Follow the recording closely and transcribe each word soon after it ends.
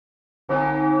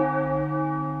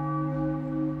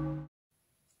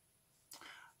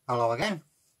Hello again,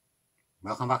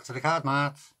 welcome back to the Card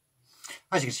Mart.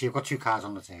 As you can see, I've got two cards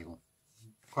on the table.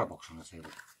 Got a box on the table.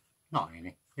 Not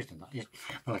really, isn't that?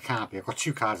 Well, it can't be. I've got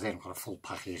two cards there and I've got a full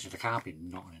pack here, so there can't be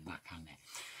nothing in that, can there?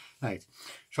 Right,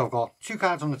 so I've got two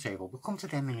cards on the table. We'll come to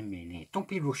them in a minute. Don't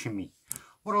be rushing me.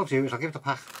 What I'll do is I'll give the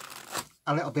pack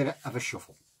a little bit of a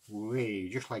shuffle. Way,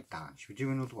 just like that. Should we do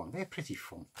another one? They're pretty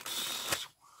fun.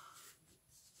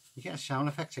 You get a sound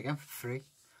effects again for free.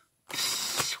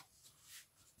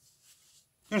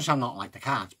 Doesn't sound not like the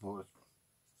cards, but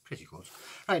pretty good.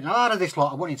 Right, now out of this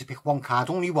lot, I want you to pick one card,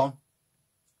 only one.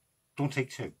 Don't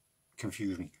take two.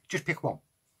 Confuse me. Just pick one.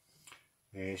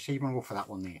 Say you want to go for that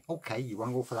one there. Okay, you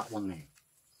want to go for that one there.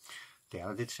 There,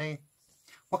 I did say it.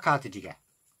 What card did you get?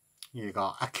 You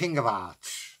got a King of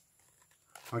Hearts.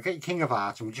 I'll get your King of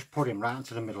Hearts and we just put him right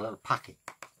into the middle of the packet.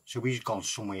 So he's gone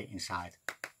somewhere inside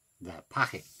the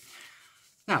packet.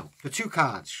 Now, the two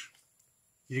cards,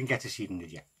 you didn't get to see them,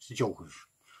 did you? It's the Jokers.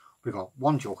 We got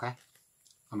one Joker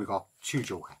and we got two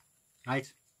Joker,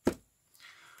 right? So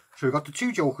we've got the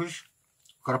two Jokers,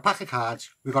 we've got a pack of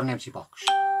cards, we've got an empty box.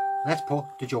 Let's put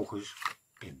the Jokers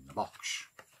in the box.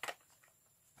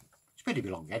 It's pretty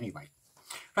long anyway.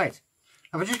 Right,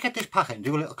 now if I just get this packet and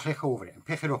do a little click over it and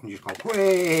pick it up and just go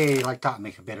way like that and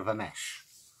make a bit of a mess.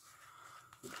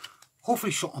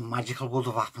 Hopefully something magical would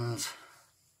have happened.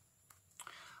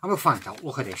 And we'll find out.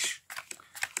 Look at this.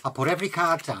 I'll put every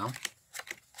card down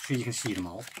so you can see them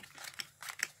all.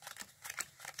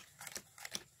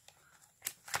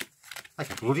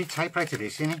 Like a bloody typewriter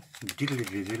this, isn't it?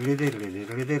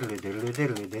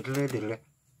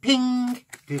 Ping!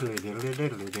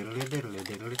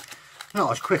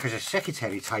 Not as quick as a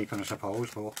secretary typing, I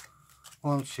suppose, but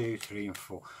 1, 2, 3 and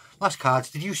 4. Last cards.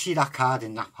 Did you see that card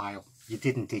in that pile? You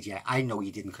didn't, did you? I know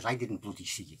you didn't, because I didn't bloody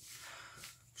see it.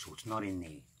 So it's not in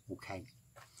there, okay?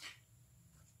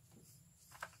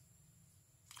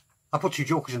 I put two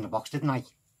Jokers in the box, didn't I?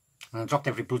 And I dropped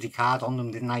every bloody card on them,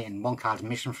 didn't I? And one card's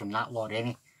missing from that lot,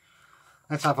 innit?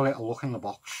 Let's have a little look in the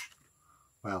box.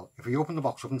 Well, if we open the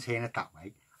box up and turn it that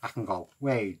way, I can go,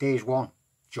 wait, there's one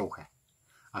Joker.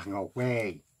 I can go,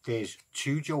 wait, there's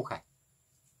two Joker.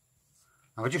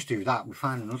 Now, I just do that, we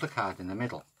find another card in the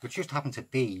middle, which just happened to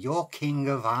be your King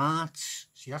of Hearts.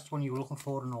 See, that's the one you were looking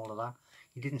for and all of that.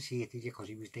 You didn't see it, did you? Because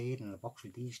he was there in the box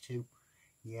with these two.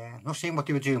 Yeah, not saying what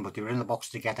they were doing, but they were in the box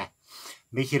together.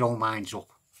 Make your own minds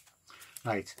up.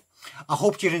 Right, I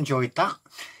hope you enjoyed that.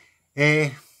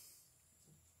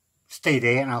 Stay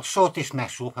there and I'll sort this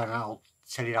mess up and I'll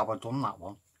tell you how I've done that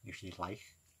one, if you'd like.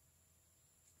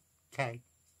 Okay.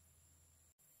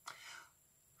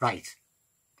 Right,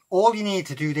 all you need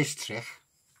to do this trick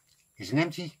is an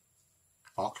empty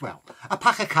box, well, a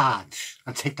pack of cards,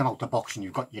 and take them out the box and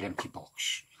you've got your empty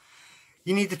box.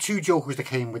 You need the two Jokers that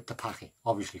came with the packet,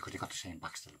 obviously, because they got the same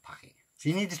backs to the packet. So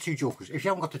you need the two Jokers. If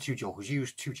you haven't got the two Jokers,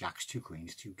 use two Jacks, two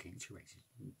Queens, two Kings, two Aces.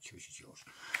 Choose is yours.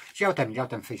 So you have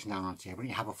them facing down on the table and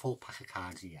you have a full pack of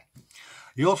cards here.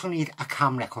 You also need a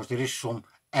camera because there is some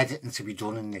editing to be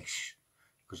done in this.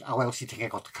 Because how else do you think I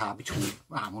got the card between?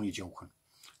 I'm only joking.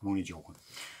 I'm only joking.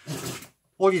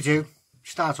 All you do,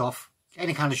 start off,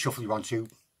 any kind of shuffle you want to,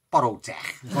 borrowed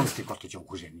deck. As long as they've got the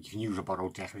Jokers in, you can use a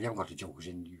borrowed deck. If you haven't got the Jokers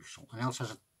in, use something else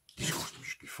as I discussed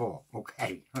just before.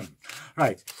 Okay.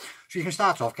 Right. So you can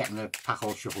start off getting the pack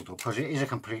all shuffled up because it is a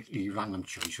completely random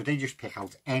choice. So they just pick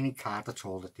out any card at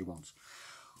all that they want.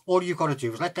 All you've got to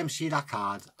do is let them see that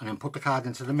card and then put the card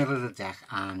into the middle of the deck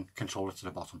and control it to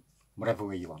the bottom, whatever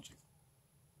way you want it.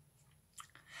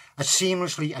 As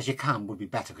seamlessly as you can would be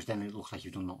better because then it looks like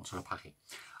you've done nothing to the packet.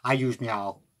 I used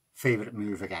my favourite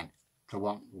move again. The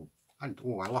one,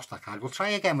 oh, I lost that card. We'll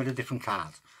try again with a different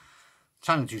card.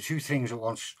 Trying to do two things at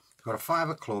once. You've got a 5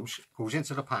 of clubs, goes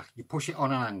into the pack. You push it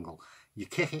on an angle. You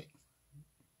kick it.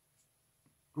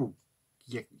 Oh,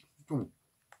 yeah.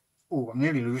 Oh, I'm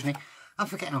nearly losing it. I'm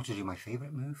forgetting how to do my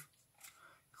favourite move.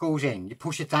 It goes in, you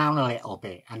push it down a little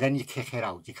bit, and then you kick it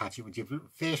out. You catch it with your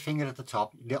first finger at the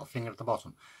top, your little finger at the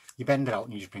bottom. You bend it out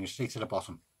and you just bring it straight to the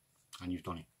bottom. And you've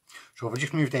done it. So if I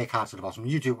just move their card to the bottom,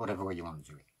 you do it whatever way you want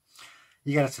to do it.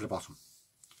 You get it to the bottom.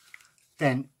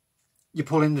 Then you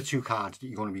pull in the two cards that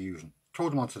you're going to be using. Throw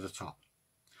them onto the top.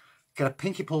 Get a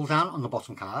pinky pull down on the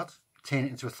bottom card. Turn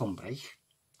it into a thumb break.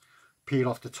 Peel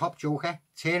off the top Joker.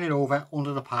 Turn it over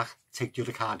under the pack. Take the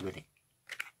other card with it.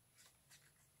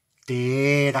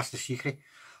 There, that's the secret.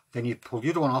 Then you pull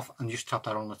the other one off and just tap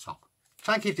that on the top.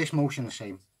 Try and keep this motion the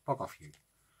same. Bog off you.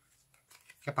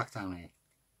 Get back down here.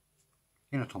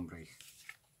 In a thumb break.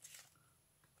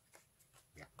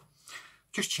 Yeah.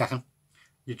 Just checking.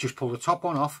 You just pull the top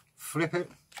one off, flip it.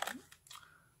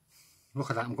 Look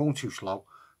at that, I'm going too slow.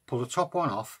 Pull the top one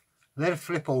off, let it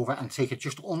flip over and take it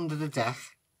just under the deck,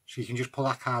 so you can just pull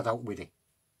that card out with it.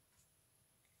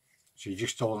 So you're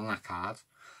just stolen that card.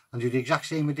 And do the exact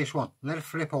same with this one. Let it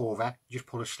flip over, just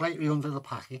pull it slightly under the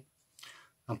packet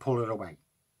and pull it away.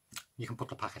 You can put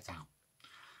the packet down.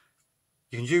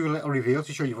 You can do a little reveal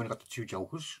to show you've only got the 2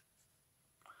 jokers.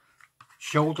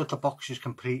 Show that the box is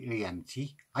completely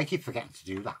empty. I keep forgetting to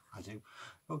do that, I do.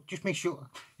 But just make sure.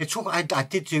 It took, I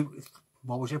did do,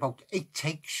 what was it, about 8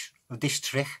 takes of this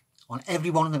trick. On every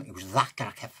one of them, it was that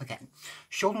I kept forgetting.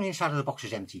 Show them the inside of the box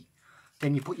is empty.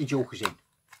 Then you put your jokers in.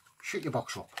 Shut your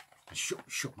box up. And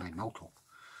shut my mouth up.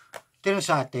 Then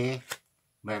inside there,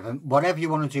 whatever you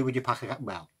want to do with your pack of cards,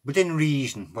 well, within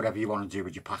reason, whatever you want to do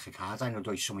with your pack of cards. I know the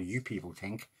way some of you people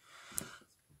think.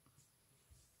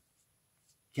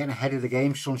 Getting ahead of the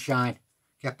game, sunshine.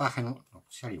 Get back and, I'll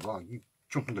tell you what, you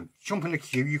jump in the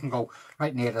queue, you can go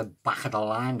right near the back of the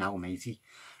line now, matey.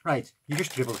 Right, you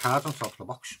just dribble the cards on top of the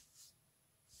box.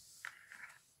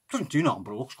 Doesn't do nothing,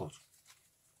 but it looks good.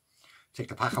 Take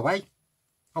the pack away.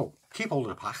 Oh, keep hold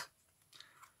of the pack.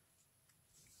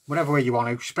 Whatever way you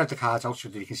want to, spread the cards out so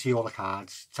that you can see all the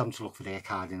cards. Tell them to look for their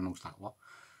card in amongst that lot.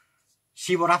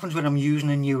 See what happens when I'm using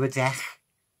a newer deck.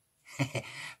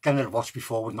 Them that have watched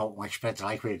before would know what my spreads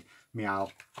like with my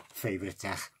favourite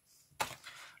deck.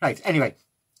 Right, anyway,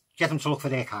 get them to look for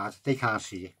their card. They can't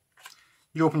see it.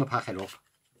 You open the packet up.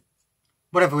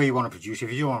 Whatever way you want to produce.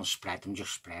 If you don't want to spread them,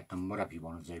 just spread them. Whatever you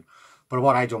want to do. But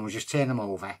what I done was just turn them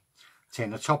over.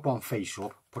 Turn the top one face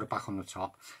up, put it back on the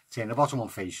top. Turn the bottom one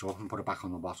face up and put it back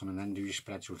on the bottom, and then do your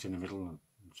spread so it's in the middle and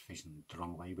it's facing the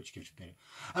wrong way, which gives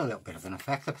a little bit of an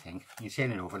effect, I think. You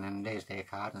turn it over and then there's their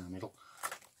card in the middle,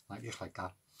 just like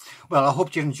that. Well, I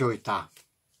hope you enjoyed that.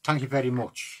 Thank you very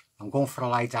much. I'm going for a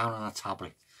lie down on a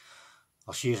tablet.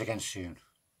 I'll see you again soon.